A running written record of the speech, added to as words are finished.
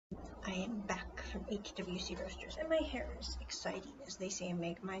I am back from HWC Roasters, and my hair is exciting, as they say in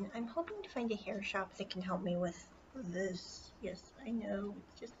Make Mine. I'm hoping to find a hair shop that can help me with this. Yes, I know,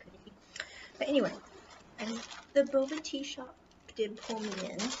 it's just crazy. But anyway, the Boba tea shop did pull me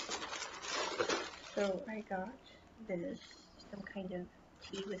in, so I got this, some kind of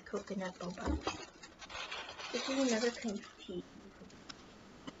tea with coconut boba. This is another kind of tea,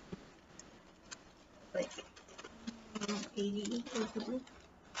 like 80 or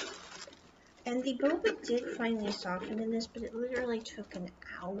and the boba did finally soften in this, but it literally took an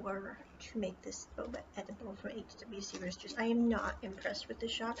hour to make this boba edible for HWC Roasters. I am not impressed with the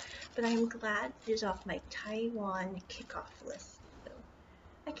shop, but I am glad it is off my Taiwan kickoff list. So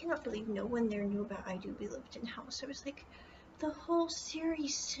I cannot believe no one there knew about I Do Be Lipton House. I was like, the whole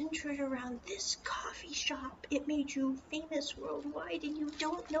series centered around this coffee shop. It made you famous worldwide and you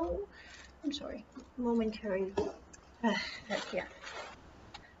don't know? I'm sorry, momentary. But yeah.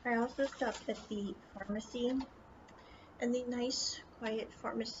 I also stopped at the pharmacy, and the nice, quiet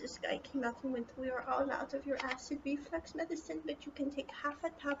pharmacist guy came up and went, "We are all out of your acid reflux medicine, but you can take half a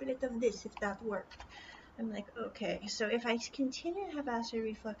tablet of this if that worked." I'm like, okay, so if I continue to have acid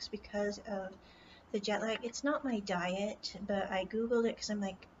reflux because of the jet lag, it's not my diet, but I googled it because I'm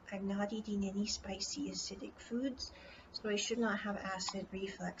like, I'm not eating any spicy acidic foods, so I should not have acid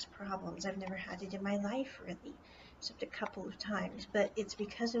reflux problems. I've never had it in my life, really, except a couple of times, but it's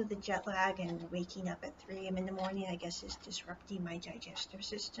because of the jet lag and waking up at 3 a.m. in the morning, I guess, is disrupting my digestive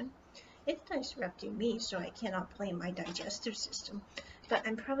system. It's disrupting me, so I cannot blame my digestive system, but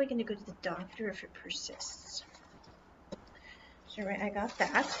I'm probably going to go to the doctor if it persists. So I got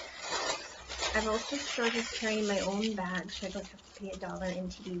that. I've also started carrying my own bag, so I don't have to pay $1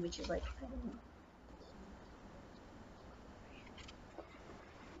 NTD, which is like, I don't know.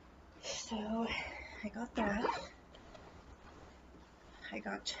 So I got that. I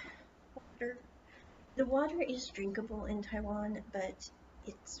got water. The water is drinkable in Taiwan, but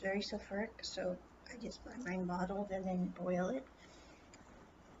it's very sulfuric, so I just buy mine bottled and then boil it.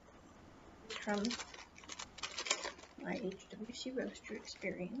 From my HWC roaster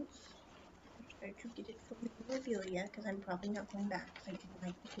experience. I tried to get it from memorabilia because I'm probably not going back because I didn't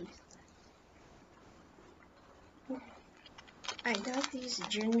like the taste. I got these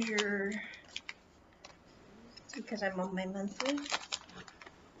ginger because I'm on my monthly.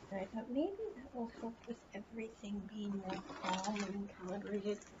 And I thought maybe that will help with everything being more calm and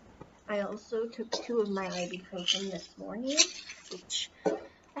calibrated. I also took 2 of my ibuprofen this morning, which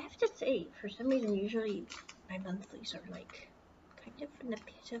I have to say, for some reason, usually my monthlies are like kind of from the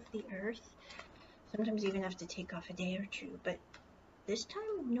pit of the earth. Sometimes even have to take off a day or two, but this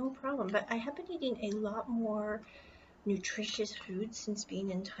time, no problem. But I have been eating a lot more nutritious food since being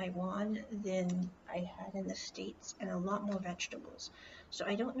in Taiwan than I had in the States, and a lot more vegetables. So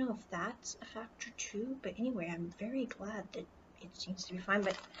I don't know if that's a factor too, but anyway, I'm very glad that it seems to be fine.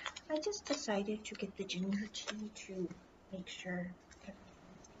 But I just decided to get the ginger tea to make sure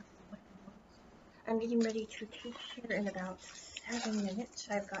I'm getting ready to teach here in about 7 minutes.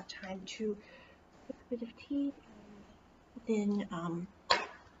 I've got time to take a bit of tea and then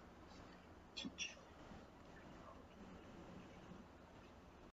teach.